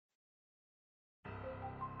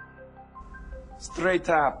Straight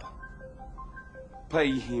up.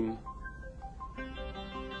 Pay him.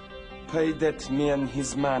 Pay that man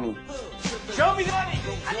his money. Show me the money!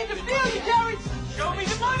 I need to feel you, Jerry! Show me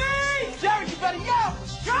the money! Jerry, you better yell!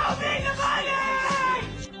 Show me the money!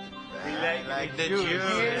 I like the juice.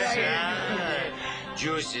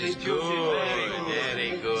 Juice is good.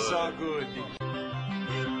 Very good. So good.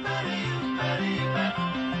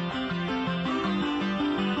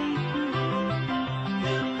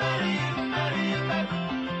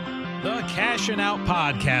 The Cashin' Out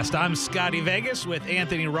Podcast. I'm Scotty Vegas with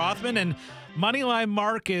Anthony Rothman, and Moneyline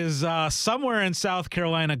Mark is somewhere in South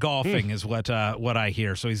Carolina golfing is what I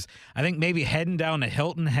hear. So he's, I think, maybe heading down to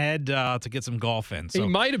Hilton Head to get some golf in. So he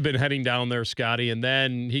might have been heading down there, Scotty, and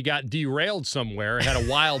then he got derailed somewhere, had a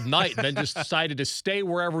wild night, and then just decided to stay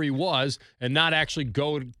wherever he was and not actually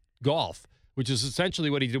go to golf, which is essentially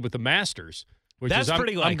what he did with the Masters. Which That's is,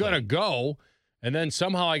 pretty likely. I'm going to go, and then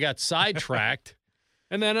somehow I got sidetracked,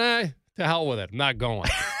 and then to hell with it. I'm not going.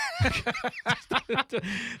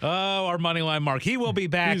 Oh, our Moneyline Mark. He will be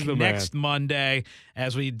back next Monday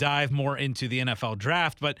as we dive more into the NFL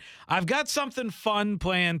draft. But I've got something fun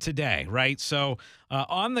planned today, right? So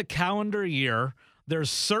on the calendar year, there's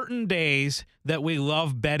certain days that we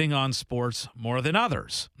love betting on sports more than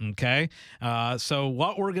others, okay? So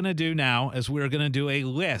what we're going to do now is we're going to do a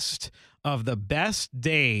list of the best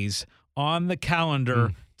days on the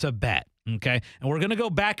calendar to bet. Okay, and we're going to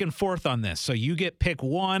go back and forth on this. So you get pick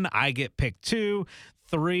 1, I get pick 2,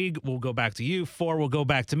 3 will go back to you, 4 will go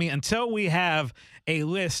back to me until we have a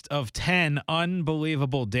list of 10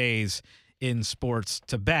 unbelievable days in sports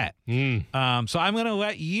to bet. So I'm going to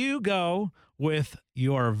let you go with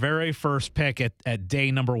your very first pick at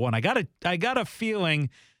day number 1. I got a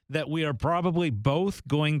feeling that we are probably both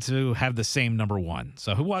going to have the same number 1.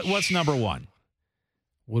 So what's number 1?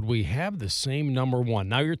 Would we have the same number 1?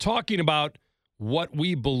 Now, you're talking about what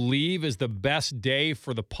we believe is the best day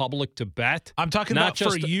for the public to bet. I'm talking about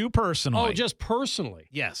for you personally. Oh, just personally.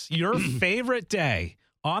 Yes. Your favorite day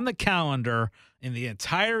on the calendar in the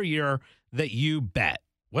entire year that you bet.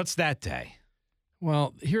 What's that day?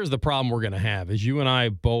 Well, here's the problem we're going to have is you and I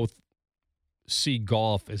both see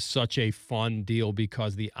golf as such a fun deal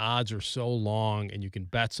because the odds are so long and you can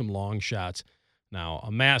bet some long shots. Now,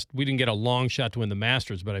 we didn't get a long shot to win the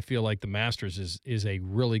Masters, but I feel like the Masters is a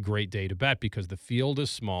really great day to bet because the field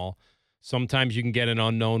is small. Sometimes you can get an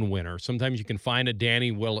unknown winner. Sometimes you can find a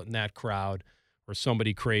Danny Willett in that crowd or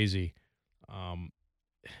somebody crazy.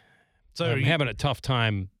 So I'm having a tough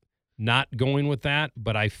time not going with that,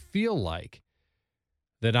 but I feel like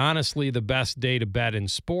that honestly the best day to bet in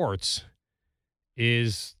sports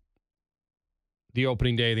is the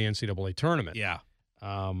opening day of the NCAA Tournament. Yeah.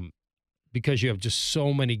 Because you have just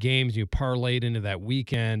so many games, you parlay it into that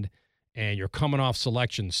weekend, and you're coming off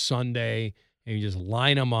selection Sunday, and you just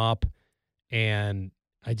line them up. And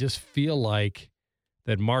I just feel like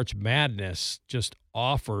that March Madness just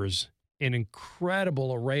offers an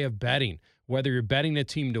incredible array of betting, whether you're betting a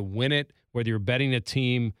team to win it, whether you're betting a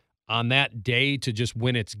team on that day to just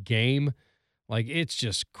win its game. Like, it's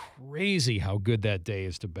just crazy how good that day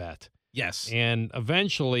is to bet. Yes. And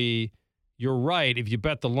eventually, you're right. If you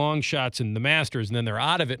bet the long shots in the Masters and then they're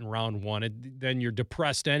out of it in round 1, then you're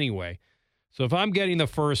depressed anyway. So if I'm getting the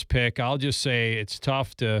first pick, I'll just say it's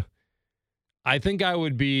tough to – I think I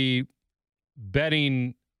would be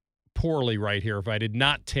betting poorly right here if I did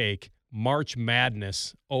not take March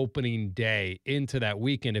Madness opening day into that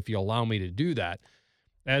weekend, if you allow me to do that,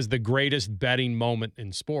 as the greatest betting moment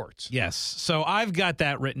in sports. Yes. So I've got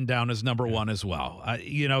that written down as number 1 as well.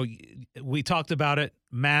 We talked about it.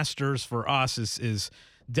 Masters for us is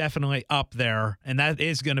definitely up there, and that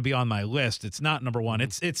is going to be on my list. It's not number 1.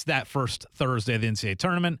 It's that first Thursday of the NCAA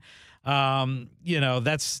Tournament.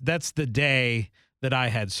 That's the day that I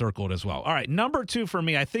had circled as well. All right, number 2 for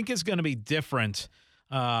me, I think is going to be different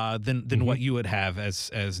than what you would have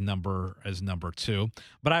as number 2.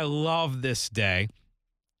 But I love this day.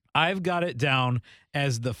 I've got it down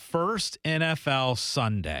as the first NFL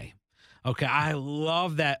Sunday. Okay, I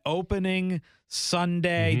love that opening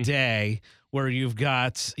Sunday day where you've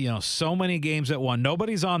got, so many games at one.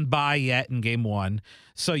 Nobody's on bye yet in game 1.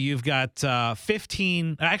 So you've got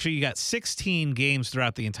 16 games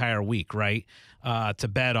throughout the entire week, right, to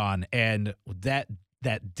bet on. And that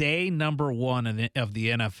day number 1 of the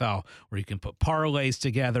NFL where you can put parlays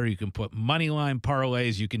together, you can put money line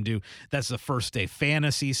parlays, that's the first day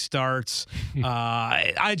fantasy starts.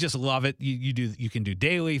 I just love it. You can do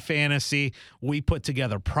daily fantasy. We put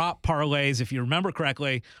together prop parlays. If you remember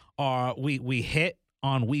correctly, we hit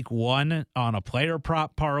on week 1 on a player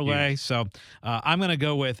prop parlay. So I'm going to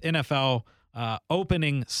go with NFL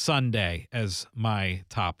opening Sunday as my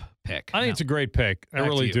top pick. I think it's a great pick. I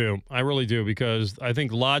really do. I really do, because I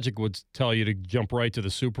think logic would tell you to jump right to the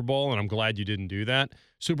Super Bowl, and I'm glad you didn't do that.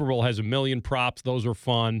 Super Bowl has a million props. Those are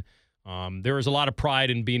fun. There is a lot of pride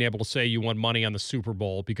in being able to say you won money on the Super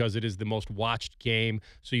Bowl because it is the most watched game,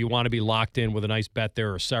 so you want to be locked in with a nice bet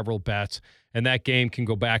there or several bets, and that game can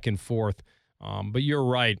go back and forth. But you're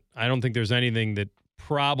right. I don't think there's anything that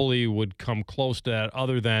probably would come close to that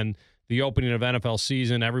other than the opening of NFL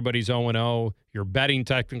season. Everybody's 0-0. Your betting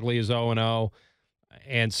technically is 0-0.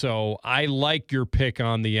 And so I like your pick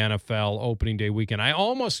on the NFL opening day weekend. I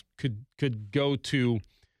almost could go to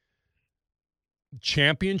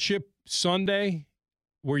Championship Sunday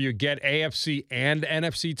where you get AFC and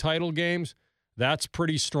NFC title games. That's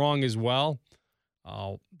pretty strong as well.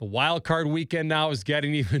 The wild card weekend now is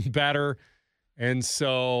getting even better. And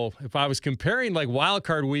so if I was comparing like wild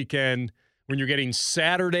card weekend when you're getting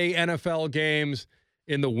Saturday NFL games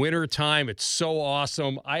in the winter time, it's so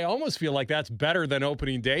awesome. I almost feel like that's better than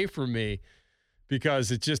opening day for me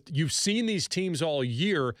because it's just, you've seen these teams all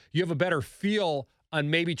year. You have a better feel on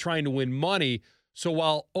maybe trying to win money. So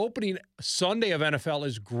while opening Sunday of NFL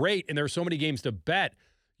is great and there are so many games to bet,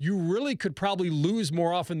 you really could probably lose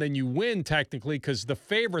more often than you win technically because the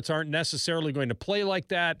favorites aren't necessarily going to play like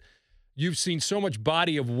that. You've seen so much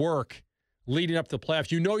body of work leading up to the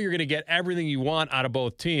playoffs. You know you're going to get everything you want out of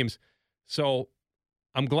both teams. So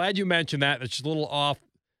I'm glad you mentioned that. It's just a little off,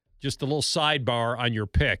 just a little sidebar on your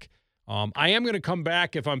pick. I am going to come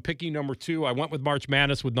back if I'm picking number 2. I went with March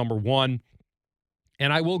Madness with number 1,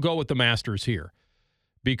 and I will go with the Masters here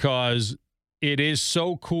because it is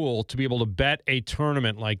so cool to be able to bet a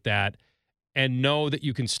tournament like that and know that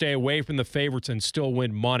you can stay away from the favorites and still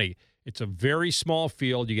win money. It's a very small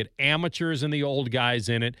field. You get amateurs and the old guys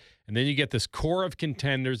in it, and then you get this core of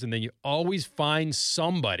contenders, and then you always find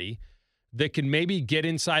somebody that can maybe get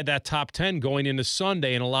inside that top 10 going into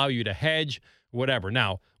Sunday and allow you to hedge, whatever.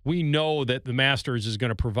 Now, we know that the Masters is going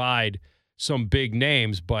to provide some big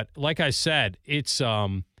names, but like I said, it's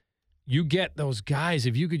you get those guys,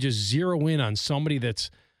 if you could just zero in on somebody that's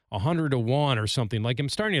 100-1 or something. Like I'm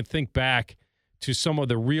starting to think back to some of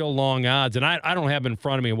the real long odds, and I don't have in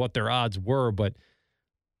front of me what their odds were, but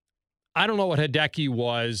I don't know what Hideki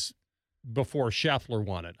was before Scheffler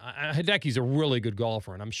won it. Hideki's a really good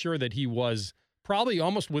golfer, and I'm sure that he was probably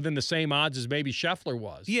almost within the same odds as maybe Scheffler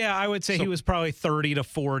was. Yeah, I would say he was probably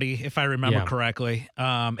 30-40, if I remember correctly.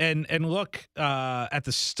 And look, at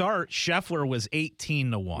the start, Scheffler was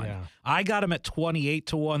 18-1. Yeah. I got him at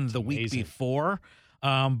 28-1 the week before.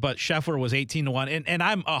 But Scheffler was 18-1, and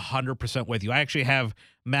I'm 100% with you. I actually have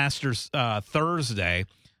Masters Thursday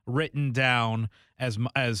written down as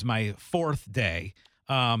my 4th day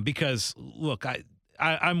because look,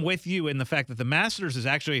 I'm with you in the fact that the Masters is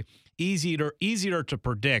actually easier to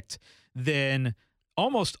predict than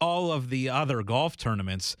almost all of the other golf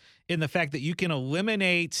tournaments in the fact that you can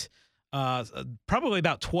eliminate probably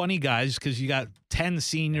about 20 guys because you got 10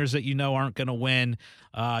 seniors that aren't going to win.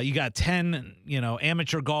 You got 10,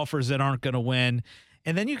 amateur golfers that aren't going to win.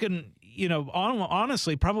 And then you can,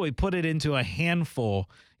 honestly probably put it into a handful,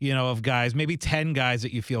 of guys, maybe 10 guys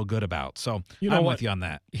that you feel good about. So I'm with you on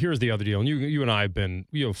that. Here's the other deal. And you and I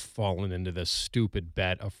have fallen into this stupid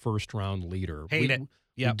bet of first round leader. Hate it.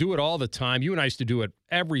 We do it all the time. You and I used to do it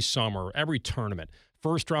every summer, every tournament.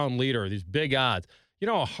 First round leader, these big odds. You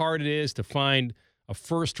know how hard it is to find a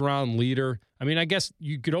first-round leader? I mean, I guess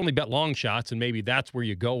you could only bet long shots, and maybe that's where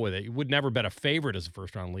you go with it. You would never bet a favorite as a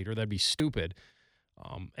first-round leader. That'd be stupid.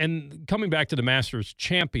 And coming back to the Masters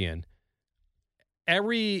champion,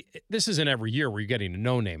 this isn't every year where you're getting a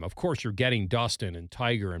no-name. Of course, you're getting Dustin and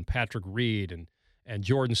Tiger and Patrick Reed and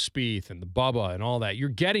Jordan Spieth and the Bubba and all that. You're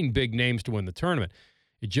getting big names to win the tournament.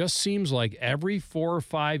 It just seems like every 4 or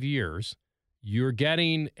 5 years, you're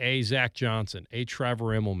getting a Zach Johnson, a Trevor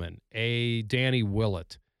Immelman, a Danny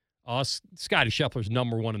Willett. Scotty Scheffler's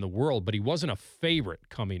number 1 in the world, but he wasn't a favorite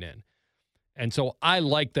coming in. And so I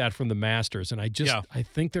like that from the Masters, and I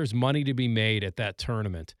think there's money to be made at that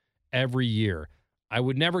tournament every year. I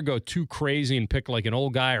would never go too crazy and pick like an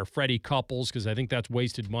old guy or Freddie Couples because I think that's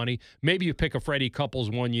wasted money. Maybe you pick a Freddie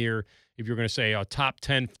Couples one year if you're going to say a top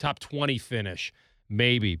 10, top 20 finish,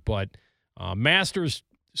 maybe. But Masters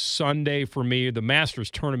Sunday for me, the Masters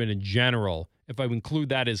tournament in general, if I include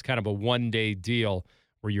that as kind of a one-day deal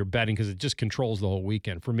where you're betting because it just controls the whole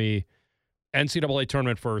weekend. For me, NCAA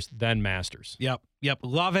tournament first, then Masters. Yep.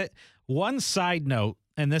 Love it. One side note,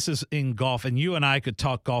 and this is in golf, and you and I could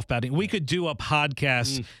talk golf betting. We could do a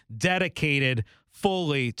podcast dedicated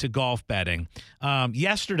fully to golf betting.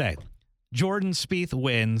 Yesterday, Jordan Spieth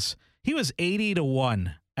wins. He was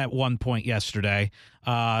 80-1 at one point yesterday.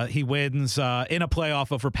 He wins in a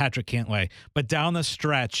playoff over Patrick Cantlay. But down the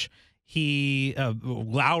stretch,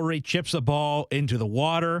 Lowry chips a ball into the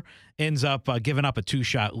water, ends up giving up a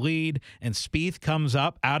 2-shot lead, and Spieth comes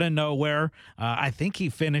up out of nowhere. I think he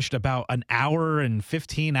finished about an hour and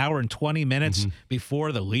 20 minutes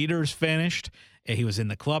before the leaders finished. He was in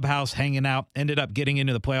the clubhouse hanging out, ended up getting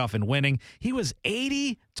into the playoff and winning. He was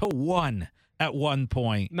 80-1 at one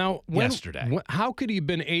point yesterday. How could he have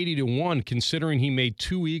been 80-1 considering he made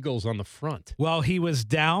 2 eagles on the front? Well, he was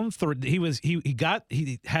down.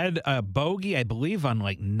 He had a bogey, I believe, on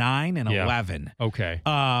like 9 and 11. Okay.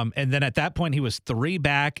 And then at that point, he was 3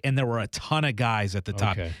 back, and there were a ton of guys at the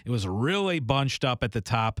top. Okay. It was really bunched up at the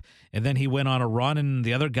top, and then he went on a run, and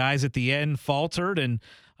the other guys at the end faltered, and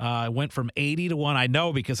went from 80-1. I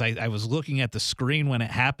know because I was looking at the screen when it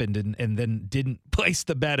happened and then didn't place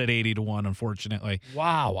the bet at 80-1, unfortunately.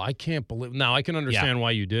 Wow, I can't believe. Now, I can understand why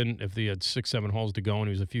you didn't if he had 6-7 holes to go and he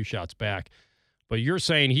was a few shots back. But you're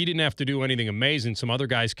saying he didn't have to do anything amazing. Some other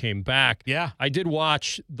guys came back. Yeah. I did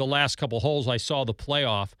watch the last couple holes. I saw the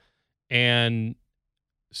playoff, and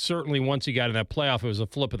certainly once he got in that playoff, it was a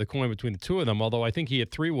flip of the coin between the two of them, although I think he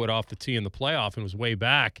hit 3-wood off the tee in the playoff and was way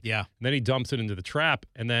back. Yeah. And then he dumps it into the trap,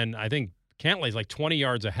 and then I think Cantlay's like 20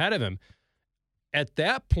 yards ahead of him. At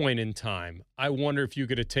that point in time, I wonder if you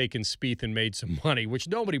could have taken Spieth and made some money, which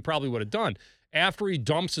nobody probably would have done. After he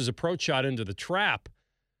dumps his approach shot into the trap,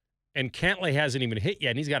 and Cantlay hasn't even hit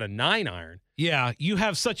yet, and he's got a 9-iron. Yeah, you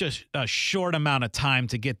have such a short amount of time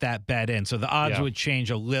to get that bet in, so the odds would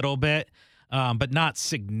change a little bit. But not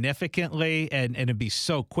significantly, and it'd be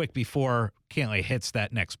so quick before Cantlay hits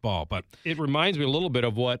that next ball. But it reminds me a little bit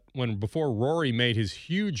of before Rory made his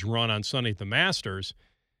huge run on Sunday at the Masters,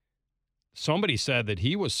 somebody said that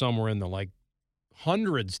he was somewhere in the like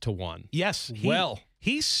hundreds to 1. Yes,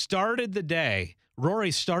 he started the day.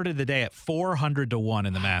 Rory started the day at 400-1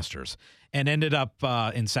 in the Masters and ended up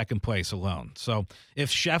in second place alone. So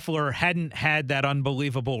if Scheffler hadn't had that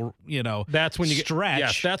unbelievable, that's when you stretch.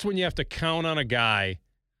 Yes, that's when you have to count on a guy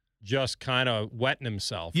just kind of wetting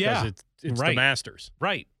himself. Yeah, it's the Masters.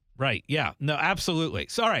 Right. Yeah. No, absolutely.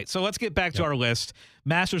 So, all right. So let's get back to our list.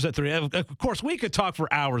 Masters at 3. Of course, we could talk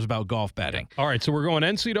for hours about golf betting. All right. So we're going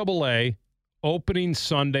NCAA, opening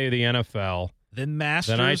Sunday of the NFL. Then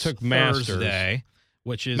Masters. Then I took Thursday.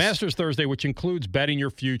 Which is Masters Thursday, which includes betting your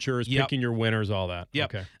futures, picking your winners, all that.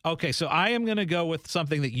 Yep. Okay. So I am going to go with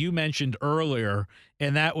something that you mentioned earlier,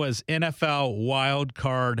 and that was NFL Wild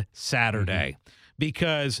Card Saturday.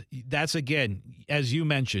 Because that's, again, as you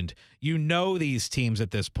mentioned, these teams at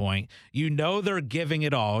this point. They're giving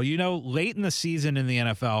it all. Late in the season in the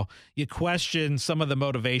NFL, you question some of the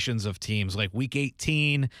motivations of teams like Week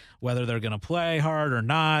 18, whether they're going to play hard or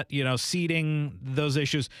not, seeding, those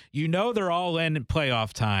issues. They're all in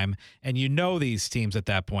playoff time, and these teams at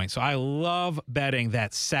that point. So I love betting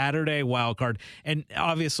that Saturday wild card. And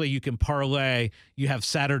obviously you can parlay. You have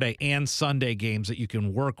Saturday and Sunday games that you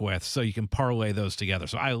can work with, so you can parlay those together.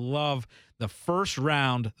 So I love the first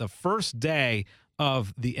round, the first day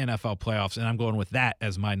of the NFL playoffs, and I'm going with that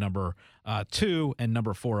as my number 2 and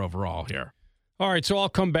number 4 overall here. All right, so I'll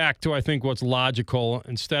come back to, I think, what's logical.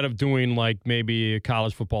 Instead of doing like maybe a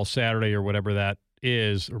college football Saturday or whatever that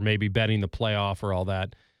is, or maybe betting the playoff or all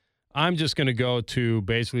that, I'm just going to go to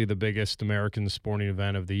basically the biggest American sporting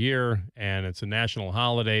event of the year, and it's a national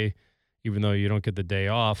holiday, even though you don't get the day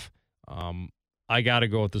off. I got to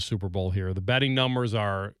go with the Super Bowl here. The betting numbers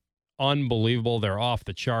are unbelievable. They're off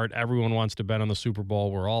the chart. Everyone wants to bet on the Super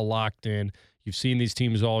Bowl. We're all locked in. You've seen these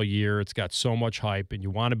teams all year. It's got so much hype, and you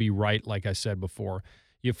want to be right, like I said before.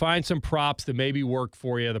 You find some props that maybe work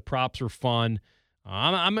for you. The props are fun.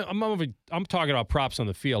 I'm talking about props on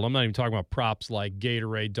the field. I'm not even talking about props like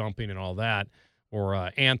Gatorade dumping and all that,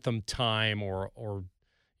 or anthem time, or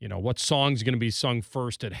what song's going to be sung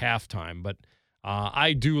first at halftime. But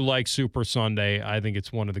I do like Super Sunday. I think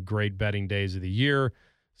it's one of the great betting days of the year.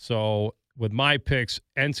 So with my picks,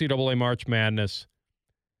 NCAA March Madness,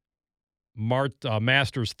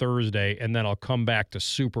 Masters Thursday, and then I'll come back to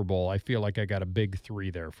Super Bowl. I feel like I got a big 3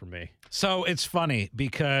 there for me. So it's funny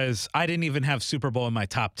because I didn't even have Super Bowl in my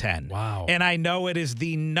top 10. Wow. And I know it is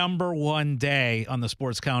the number 1 day on the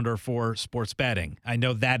sports calendar for sports betting. I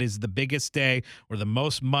know that is the biggest day where the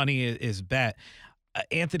most money is bet.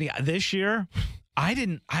 Anthony, this year, I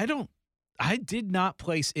did not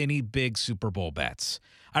place any big Super Bowl bets.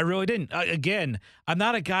 I really didn't. Again, I'm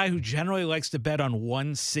not a guy who generally likes to bet on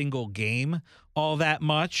one single game all that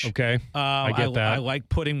much. Okay, I get that. I like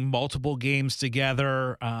putting multiple games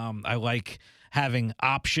together. I like having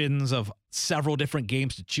options of several different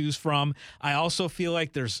games to choose from. I also feel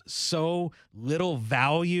like there's so little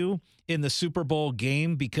value in the Super Bowl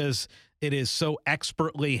game because it is so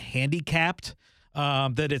expertly handicapped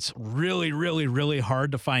that it's really, really, really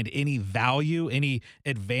hard to find any value, any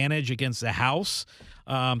advantage against the house.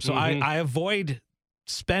 So I avoid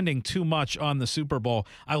spending too much on the Super Bowl.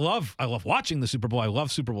 I love watching the Super Bowl. I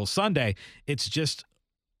love Super Bowl Sunday. It's just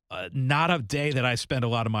not a day that I spend a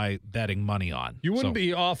lot of my betting money on. You wouldn't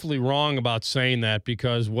be awfully wrong about saying that,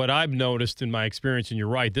 because what I've noticed in my experience, and you're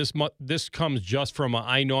right, this comes just from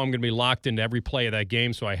I know I'm going to be locked into every play of that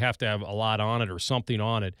game, so I have to have a lot on it or something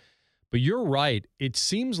on it. But you're right. It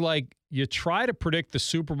seems like you try to predict the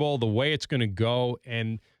Super Bowl the way it's going to go,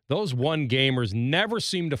 and those one-gamers never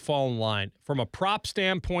seem to fall in line. From a prop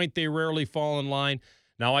standpoint, they rarely fall in line.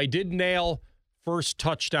 Now, I did nail first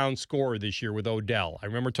touchdown scorer this year with Odell. I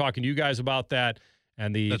remember talking to you guys about that,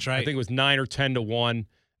 and That's right. I think it was 9 or 10 to 1.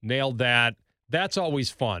 Nailed that. That's always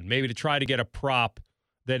fun, maybe to try to get a prop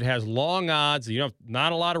that has long odds,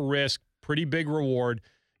 not a lot of risk, pretty big reward.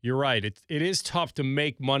 You're right. It is tough to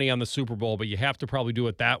make money on the Super Bowl, but you have to probably do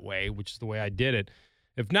it that way, which is the way I did it.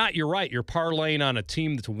 If not, you're right. You're parlaying on a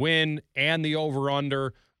team to win and the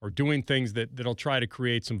over-under, or doing things that'll try to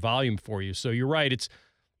create some volume for you. So you're right.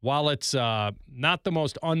 While it's not the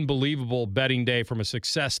most unbelievable betting day from a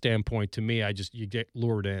success standpoint, to me, you get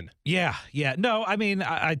lured in. Yeah. No, I mean,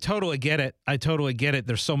 I totally get it.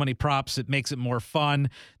 There's so many props. It makes it more fun.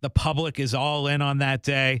 The public is all in on that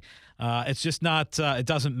day. It's just not, it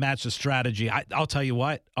doesn't match the strategy. I'll tell you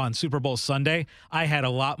what, on Super Bowl Sunday, I had a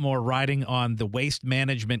lot more riding on the Waste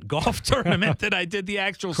Management golf tournament than I did the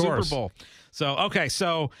actual Super Bowl. So, okay,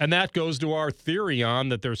 And that goes to our theory on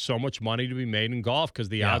that there's so much money to be made in golf because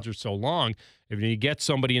the odds are so long. If you get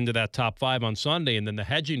somebody into that top 5 on Sunday and then the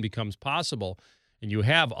hedging becomes possible and you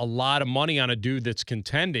have a lot of money on a dude that's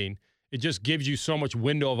contending, it just gives you so much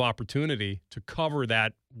window of opportunity to cover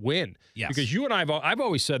that win. Yes. Because you and I've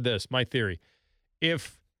always said this, my theory.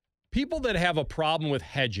 If people that have a problem with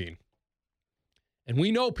hedging, and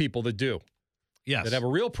we know people that do, that have a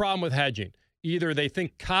real problem with hedging, either they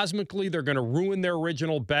think cosmically they're going to ruin their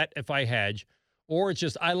original bet if I hedge, or it's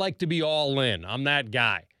just I like to be all in. I'm that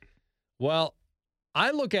guy. Well,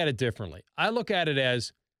 I look at it differently. I look at it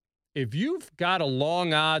as if you've got a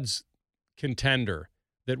long odds contender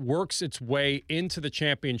that works its way into the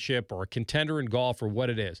championship, or a contender in golf, or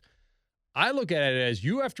what it is, I look at it as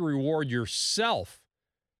you have to reward yourself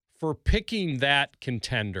for picking that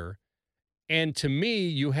contender. And to me,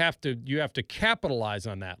 you have to capitalize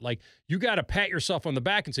on that. Like, you got to pat yourself on the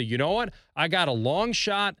back and say, you know what? I got a long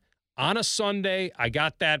shot on a Sunday. I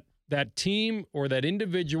got that team or that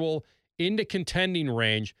individual into contending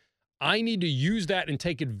range. I need to use that and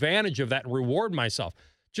take advantage of that and reward myself.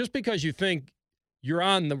 Just because you think you're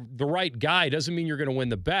on the right guy doesn't mean you're going to win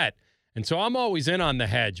the bet. And so I'm always in on the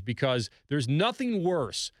hedge, because there's nothing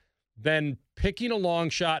worse than picking a long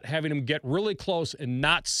shot, having him get really close and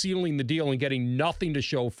not sealing the deal and getting nothing to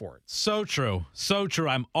show for it. So true.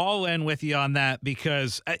 I'm all in with you on that,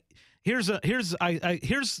 because here's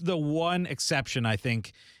the one exception, I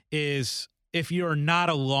think, is if you're not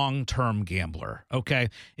a long-term gambler, okay?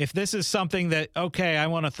 If this is something that, okay, I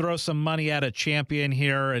want to throw some money at a champion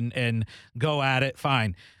here and go at it,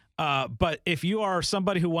 fine. But if you are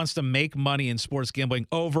somebody who wants to make money in sports gambling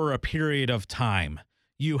over a period of time,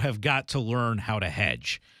 you have got to learn how to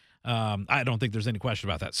hedge. I don't think there's any question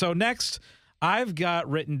about that. So next, I've got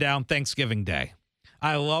written down Thanksgiving Day.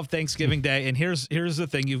 I love Thanksgiving Day, and here's the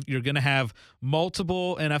thing. You're going to have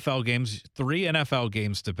multiple NFL games, 3 NFL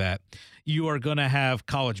games to bet. You are going to have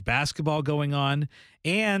college basketball going on,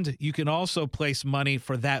 and you can also place money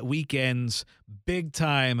for that weekend's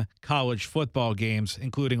big-time college football games,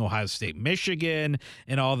 including Ohio State, Michigan,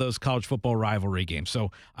 and all those college football rivalry games.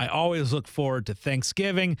 So I always look forward to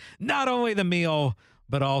Thanksgiving, not only the meal,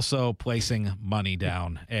 but also placing money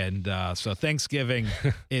down. And so Thanksgiving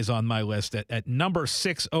is on my list at number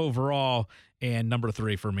 6 overall, and number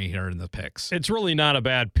 3 for me here in the picks. It's really not a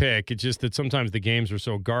bad pick. It's just that sometimes the games are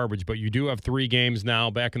so garbage, but you do have 3 games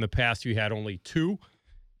now. Back in the past, you had only 2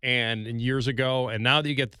 and years ago. And now that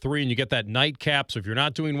you get the 3 and you get that nightcap, so if you're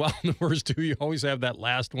not doing well in the first 2, you always have that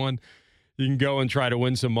last one you can go and try to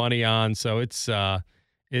win some money on. So it's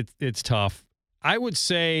tough. I would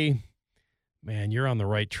say, man, you're on the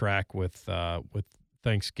right track with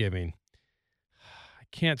Thanksgiving. I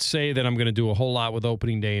can't say that I'm going to do a whole lot with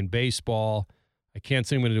opening day in baseball. I can't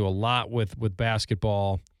say I'm going to do a lot with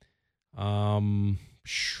basketball. Let's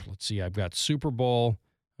see. I've got Super Bowl,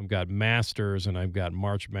 I've got Masters, and I've got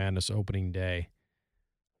March Madness opening day.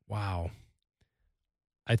 Wow.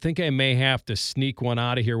 I think I may have to sneak one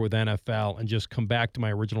out of here with NFL and just come back to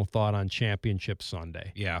my original thought on Championship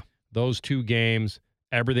Sunday. Yeah. Those two games,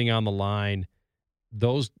 everything on the line,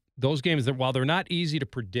 those games that while they're not easy to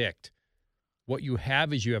predict, what you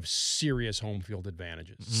have is you have serious home field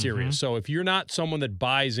advantages. Serious. So if you're not someone that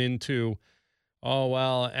buys into, oh,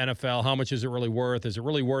 well, NFL, how much is it really worth? Is it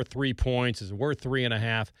really worth 3 points? Is it worth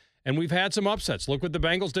 3.5? And we've had some upsets. Look what the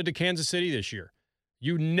Bengals did to Kansas City this year.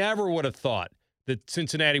 You never would have thought that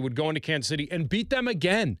Cincinnati would go into Kansas City and beat them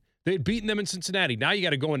again. They had beaten them in Cincinnati. Now you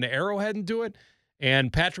got to go into Arrowhead and do it.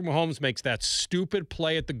 And Patrick Mahomes makes that stupid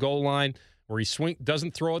play at the goal line where he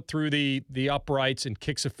doesn't throw it through the uprights and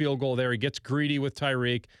kicks a field goal there. He gets greedy with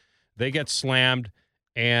Tyreek. They get slammed,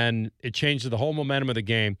 and it changes the whole momentum of the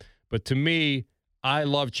game. But to me, I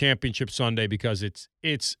love Championship Sunday because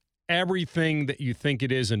it's everything that you think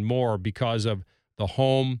it is and more because of the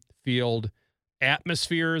home field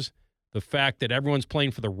atmospheres, the fact that everyone's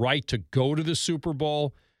playing for the right to go to the Super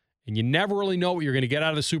Bowl, and you never really know what you're going to get out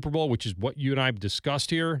of the Super Bowl, which is what you and I have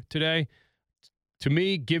discussed here today. To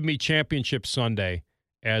me, give me Championship Sunday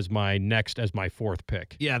as my fourth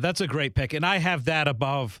pick. Yeah, that's a great pick, and I have that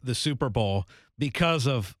above the Super Bowl because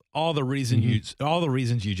of all the reasons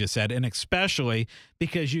you just said, and especially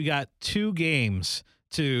because you got two games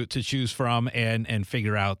to choose from and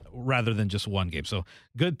figure out rather than just one game. So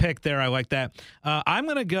good pick there. I like that. I'm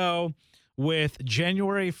going to go with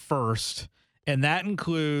January 1st, and that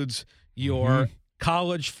includes your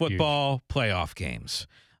college football playoff games.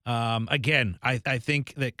 Again, I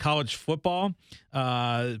think that college football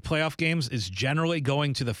playoff games is generally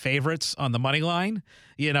going to the favorites on the money line.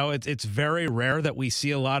 You know, it's very rare that we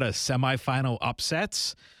see a lot of semifinal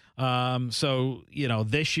upsets. So, you know,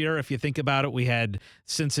 this year, if you think about it, we had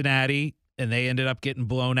Cincinnati and they ended up getting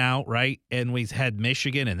blown out, right? And we had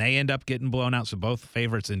Michigan and they end up getting blown out. So both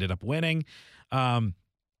favorites ended up winning.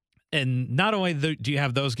 And not only do you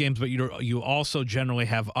have those games, but you also generally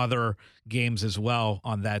have other games as well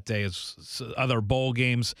on that day, as other bowl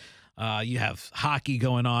games. You have hockey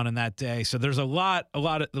going on in that day, so there's a lot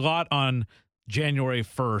on January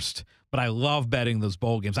 1st. But I love betting those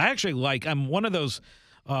bowl games. I'm one of those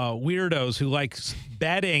weirdos who likes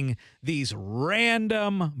betting these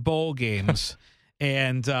random bowl games.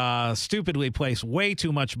 And stupidly place way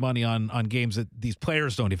too much money on games that these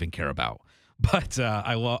players don't even care about. But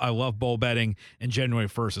I love bowl betting, and January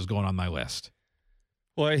 1st is going on my list.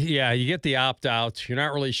 Well, yeah, you get the opt-outs. You're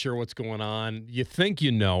not really sure what's going on. You think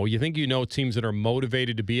you know teams that are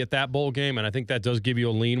motivated to be at that bowl game, and I think that does give you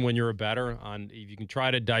a lean when you're a bettor. You can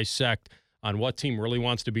try to dissect on what team really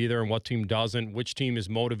wants to be there and what team doesn't, which team is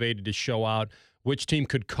motivated to show out, which team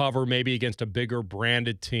could cover maybe against a bigger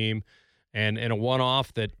branded team, and a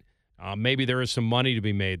one-off that maybe there is some money to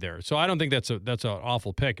be made there. So I don't think that's an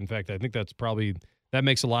awful pick. In fact, I think that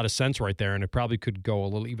makes a lot of sense right there, and it probably could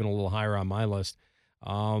go even a little higher on my list.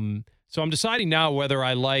 So I'm deciding now whether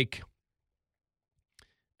I like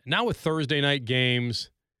now with Thursday night games.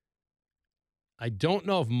 I don't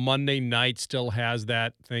know if Monday night still has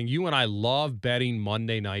that thing. You and I love betting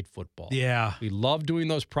Monday night football. Yeah. We love doing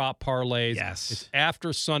those prop parlays. Yes. It's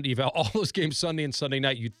after Sunday. You've had all those games Sunday and Sunday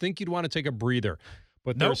night. You'd think you'd want to take a breather.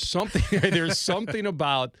 But Nope. there's something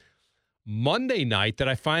about Monday night that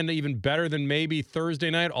I find even better than maybe Thursday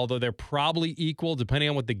night, although they're probably equal depending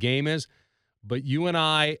on what the game is. But you and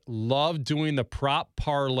I love doing the prop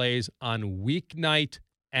parlays on weeknight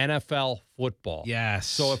NFL football. Yes.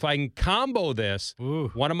 So if I can combo this,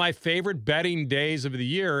 Ooh. one of my favorite betting days of the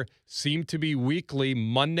year seem to be weekly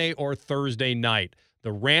Monday or Thursday night.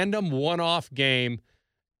 The random one-off game.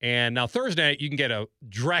 And now Thursday night, you can get a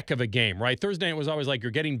dreck of a game, right? Thursday night was always like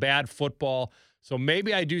you're getting bad football. So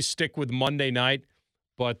maybe I do stick with Monday night.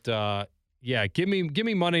 But, yeah, give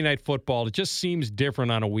me Monday Night Football. It just seems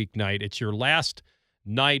different on a weeknight. It's your last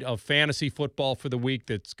night of fantasy football for the week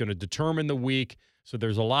that's going to determine the week. So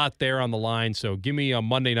there's a lot there on the line. So give me a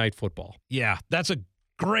Monday Night Football. Yeah, that's a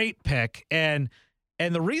great pick. And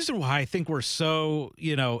the reason why I think we're so,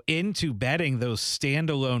 into betting those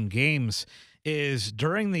standalone games is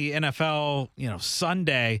during the NFL,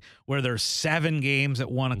 Sunday, where there's 7 games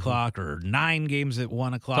at 1 o'clock or 9 games at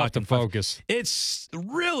 1 o'clock. Tough to focus. It's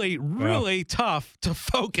really, really tough to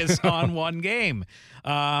focus on one game.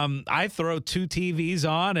 I throw 2 TVs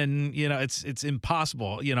on and, it's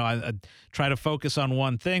impossible. I try to focus on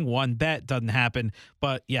one thing. One bet doesn't happen.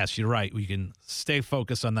 But, yes, you're right. We can stay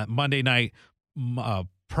focused on that Monday night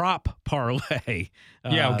prop parlay.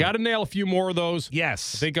 Yeah, we got to nail a few more of those.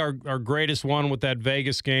 Yes. I think our greatest one with that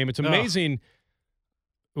Vegas game. It's amazing.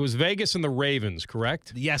 It was Vegas and the Ravens,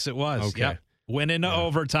 correct? Yes, it was. Okay. Yep. Went into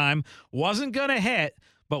overtime. Wasn't going to hit,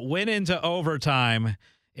 but went into overtime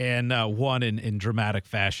and won in dramatic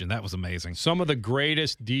fashion. That was amazing. Some of the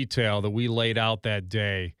greatest detail that we laid out that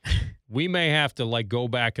day. We may have to go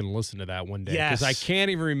back and listen to that one day because I can't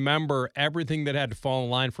even remember everything that had to fall in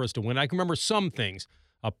line for us to win. I can remember some things,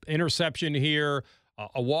 an interception here,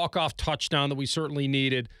 a walk-off touchdown that we certainly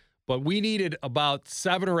needed, but we needed about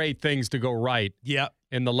 7 or 8 things to go right. Yep.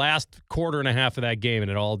 In the last quarter and a half of that game,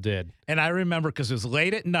 and it all did. And I remember because it was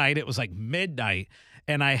late at night, it was like midnight,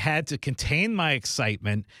 and I had to contain my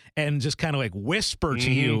excitement and just kind of whisper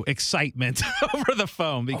to you excitement over the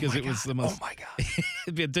phone because it was the most. Oh my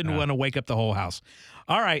God! It didn't want to wake up the whole house.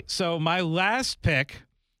 All right, so my last pick,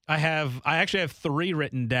 I actually have 3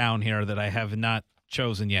 written down here that I have not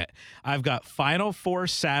chosen yet. I've got Final Four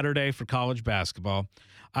Saturday for college basketball.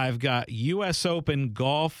 I've got U.S. Open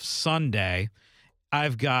Golf Sunday.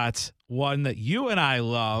 I've got one that you and I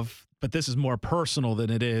love, but this is more personal than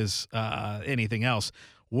it is anything else.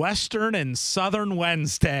 Western and Southern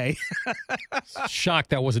Wednesday.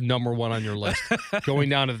 Shocked that wasn't number 1 on your list. Going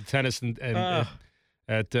down to the tennis and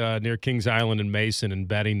at near Kings Island and Mason and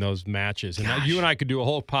betting those matches. And now you and I could do a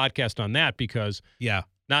whole podcast on that because,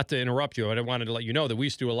 not to interrupt you, I wanted to let you know that we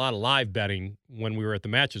used to do a lot of live betting when we were at the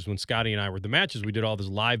matches. When Scotty and I were at the matches, we did all this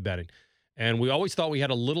live betting. And we always thought we had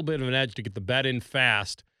a little bit of an edge to get the bet in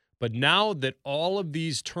fast. But now that all of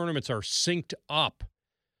these tournaments are synced up,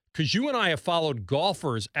 because you and I have followed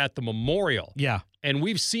golfers at the Memorial. Yeah. And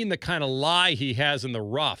we've seen the kind of lie he has in the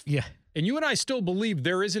rough. Yeah. And you and I still believe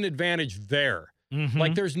there is an advantage there.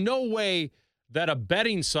 Mm-hmm. There's no way that a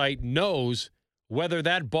betting site knows whether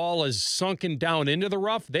that ball is sunken down into the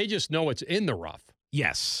rough. They just know it's in the rough.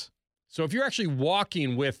 Yes. So if you're actually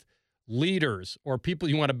walking with leaders or people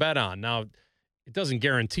you want to bet on. Now, it doesn't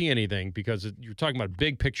guarantee anything because you're talking about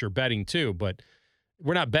big picture betting too, but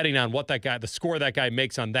we're not betting on the score that guy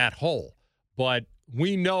makes on that hole. But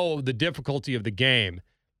we know the difficulty of the game.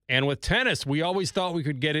 And with tennis, we always thought we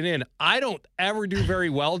could get it in. I don't ever do very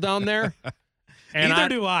well down there. Neither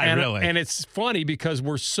do I, really. And it's funny because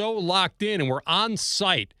we're so locked in and we're on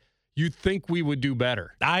site. You'd think we would do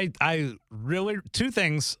better. I really, 2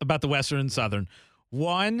 things about the Western and Southern.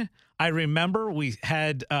 One, I remember we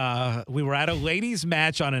were at a ladies'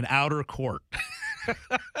 match on an outer court.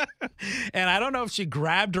 And I don't know if she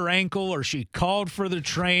grabbed her ankle or she called for the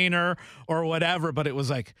trainer or whatever, but it was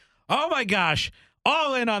like, oh my gosh,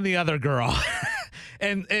 all in on the other girl.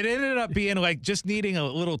 And it ended up being just needing a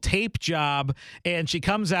little tape job. And she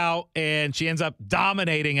comes out and she ends up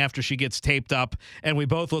dominating after she gets taped up. And we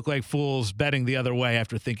both look like fools betting the other way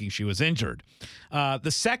after thinking she was injured. The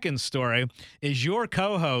second story is your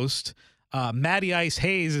co-host, Matty Ice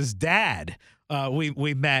Hayes' dad.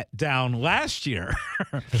 We met down last year.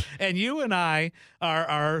 And you and I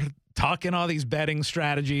are talking all these betting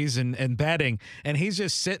strategies and betting, and he's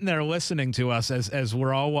just sitting there listening to us as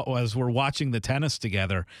we're watching the tennis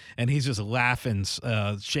together, and he's just laughing,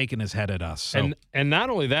 shaking his head at us. So. And not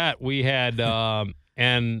only that, we had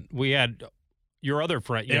your other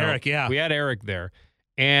friend, Eric. Yeah, we had Eric there,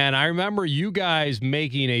 and I remember you guys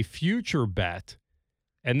making a future bet,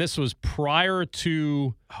 and this was prior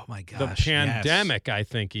to the pandemic, yes. I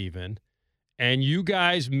think even, and you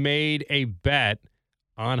guys made a bet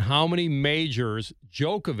on how many majors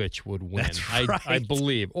Djokovic would win. That's right. I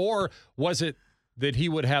believe. Or was it that he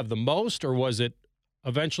would have the most, or was it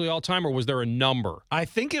eventually all time, or was there a number? I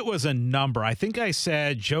think it was a number. I think I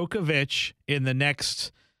said Djokovic in the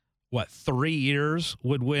next, 3 years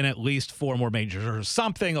would win at least 4 more majors or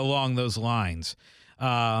something along those lines.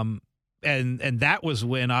 And that was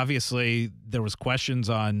when, obviously, there was questions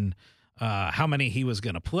on how many he was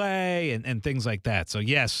going to play and things like that. So,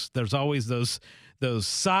 yes, there's always those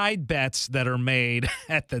side bets that are made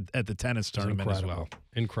at the tennis tournament as well.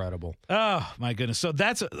 Incredible. Oh, my goodness. So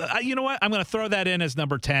that's, you know what? I'm going to throw that in as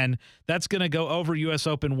number 10. That's going to go over U.S.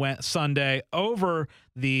 Open Sunday, over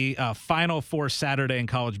the Final Four Saturday in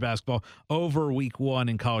college basketball, over week 1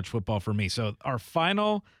 in college football for me. So our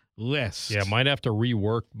final list. Yeah, might have to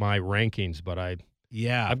rework my rankings, but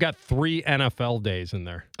I've got 3 NFL days in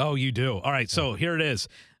there. Oh, you do? All right, so here it is.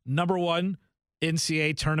 Number 1,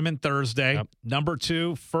 NCAA Tournament Thursday. Yep. Number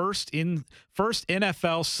 2, first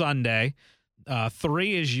NFL Sunday.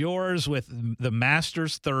 3 is yours with the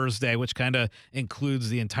Masters Thursday, which kind of includes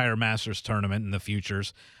the entire Masters tournament and the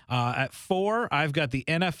futures. At 4, I've got the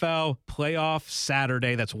NFL Playoff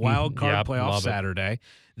Saturday. That's Wild Card Playoff Saturday.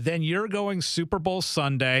 Then you're going Super Bowl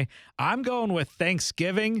Sunday. I'm going with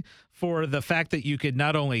Thanksgiving for the fact that you could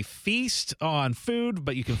not only feast on food,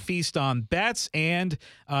 but you can feast on bets, and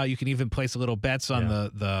you can even place a little bets on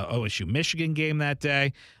the OSU-Michigan game that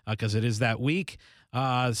day because it is that week.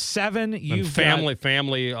 7, And you've family,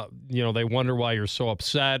 they wonder why you're so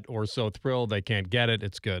upset or so thrilled they can't get it.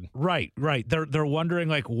 It's good. Right. They're wondering,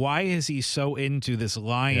 like, why is he so into this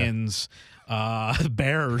Lions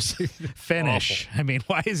Bears finish? I mean,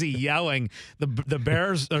 why is he yelling? The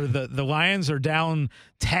Bears or the Lions are down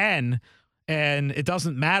 10, and it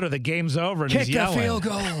doesn't matter. The game's over, and he's yelling. Kick the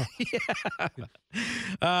field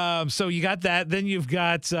goal. So you got that. Then you've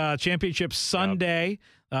got Championship Sunday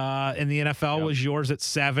in the NFL was yours at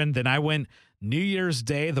 7. Then I went New Year's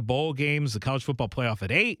Day, the bowl games, the college football playoff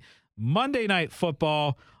at 8. Monday Night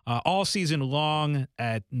Football all season long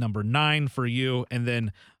at number 9 for you. And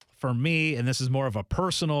then for me, and this is more of a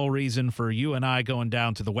personal reason for you and I, going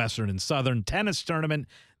down to the Western and Southern Tennis Tournament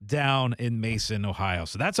down in Mason, Ohio.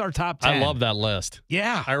 So that's our top 10. I love that list.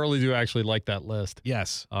 Yeah. I really do actually like that list.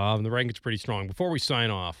 Yes. The ranking's pretty strong. Before we sign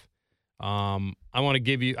off, I want to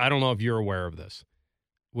give you, I don't know if you're aware of this,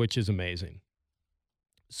 which is amazing.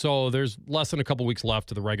 So there's less than a couple weeks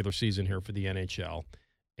left of the regular season here for the NHL.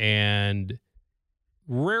 And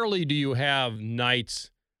rarely do you have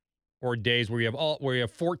nights or days where you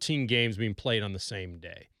have 14 games being played on the same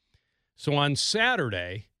day. So on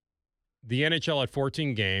Saturday, the NHL had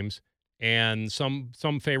 14 games, and some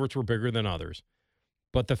favorites were bigger than others.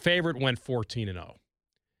 But the favorite went 14-0.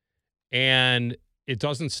 And it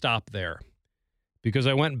doesn't stop there, because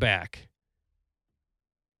I went back.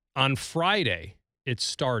 On Friday, it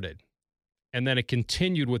started, and then it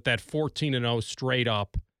continued with that 14-0 straight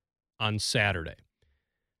up on Saturday.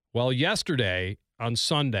 Well, yesterday, on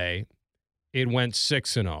Sunday, it went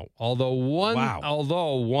 6-0.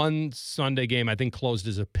 Although one Sunday game, I think, closed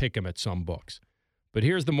as a pick'em at some books. But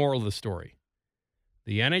here's the moral of the story.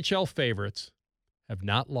 The NHL favorites have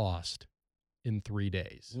not lost in 3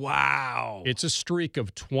 days. Wow. It's a streak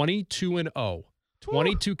of 22-0.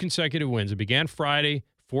 22 consecutive wins. It began Friday,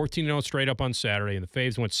 14-0 straight up on Saturday, and the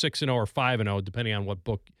Faves went 6-0 or 5-0, depending on what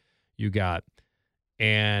book you got.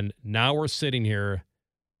 And now we're sitting here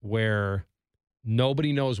where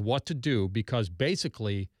nobody knows what to do, because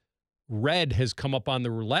basically red has come up on the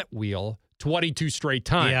roulette wheel 22 straight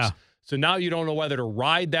times. Yeah. So now you don't know whether to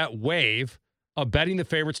ride that wave of betting the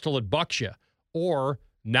favorites till it bucks you, or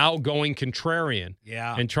now going contrarian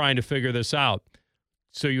and trying to figure this out.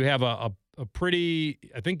 So you have a pretty,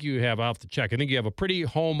 I think you have, I'll have to check, I think you have a pretty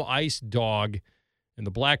home ice dog in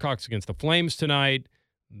the Blackhawks against the Flames tonight.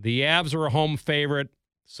 The Avs are a home favorite,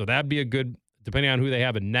 so that'd be a good, depending on who they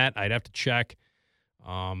have in net, I'd have to check.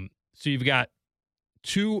 So you've got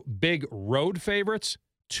 2 big road favorites,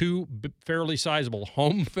 2 fairly sizable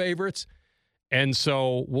home favorites. And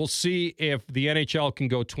so we'll see if the NHL can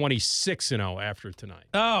go 26-0 after tonight.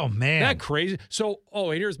 Oh, man. Isn't that crazy? So,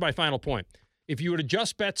 and here's my final point. If you were to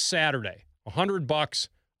just bet Saturday, $100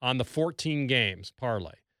 on the 14 games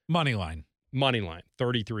parlay. Money line,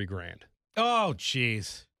 33 grand. Oh,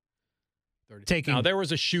 jeez. Now, there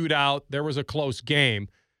was a shootout. There was a close game.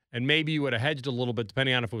 And maybe you would have hedged a little bit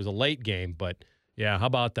depending on if it was a late game. But, yeah, how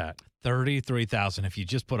about that? 33,000 if you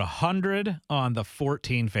just put 100 on the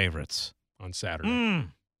 14 favorites. On Saturday.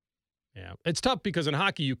 Yeah. It's tough because in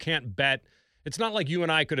hockey you can't bet. It's not like you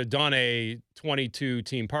and I could have done a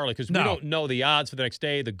 22-team parlay, because we don't know the odds for the next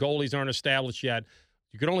day. The goalies aren't established yet.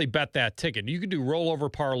 You could only bet that ticket. You could do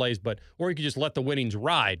rollover parlays, or you could just let the winnings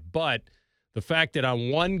ride. But the fact that on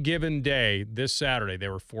one given day, this Saturday, they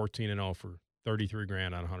were 14-0 for 33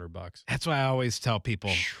 grand on $100. That's why I always tell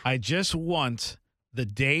people, I just want the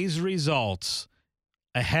day's results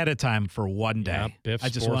ahead of time for one day. Yep,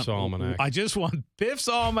 Biff's Sports Almanac. I just want Biff's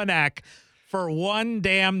Almanac for one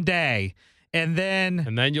damn day. And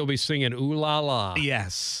then you'll be singing Ooh La La.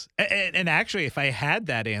 Yes. And actually, if I had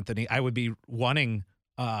that, Anthony, I would be wanting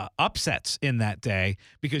upsets in that day,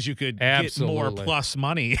 because you could get more plus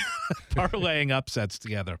money parlaying upsets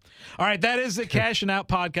together. All right, that is the Cashin' Out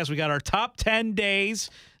podcast. We got our top 10 days.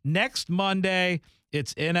 Next Monday,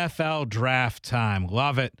 it's NFL draft time.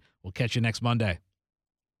 Love it. We'll catch you next Monday.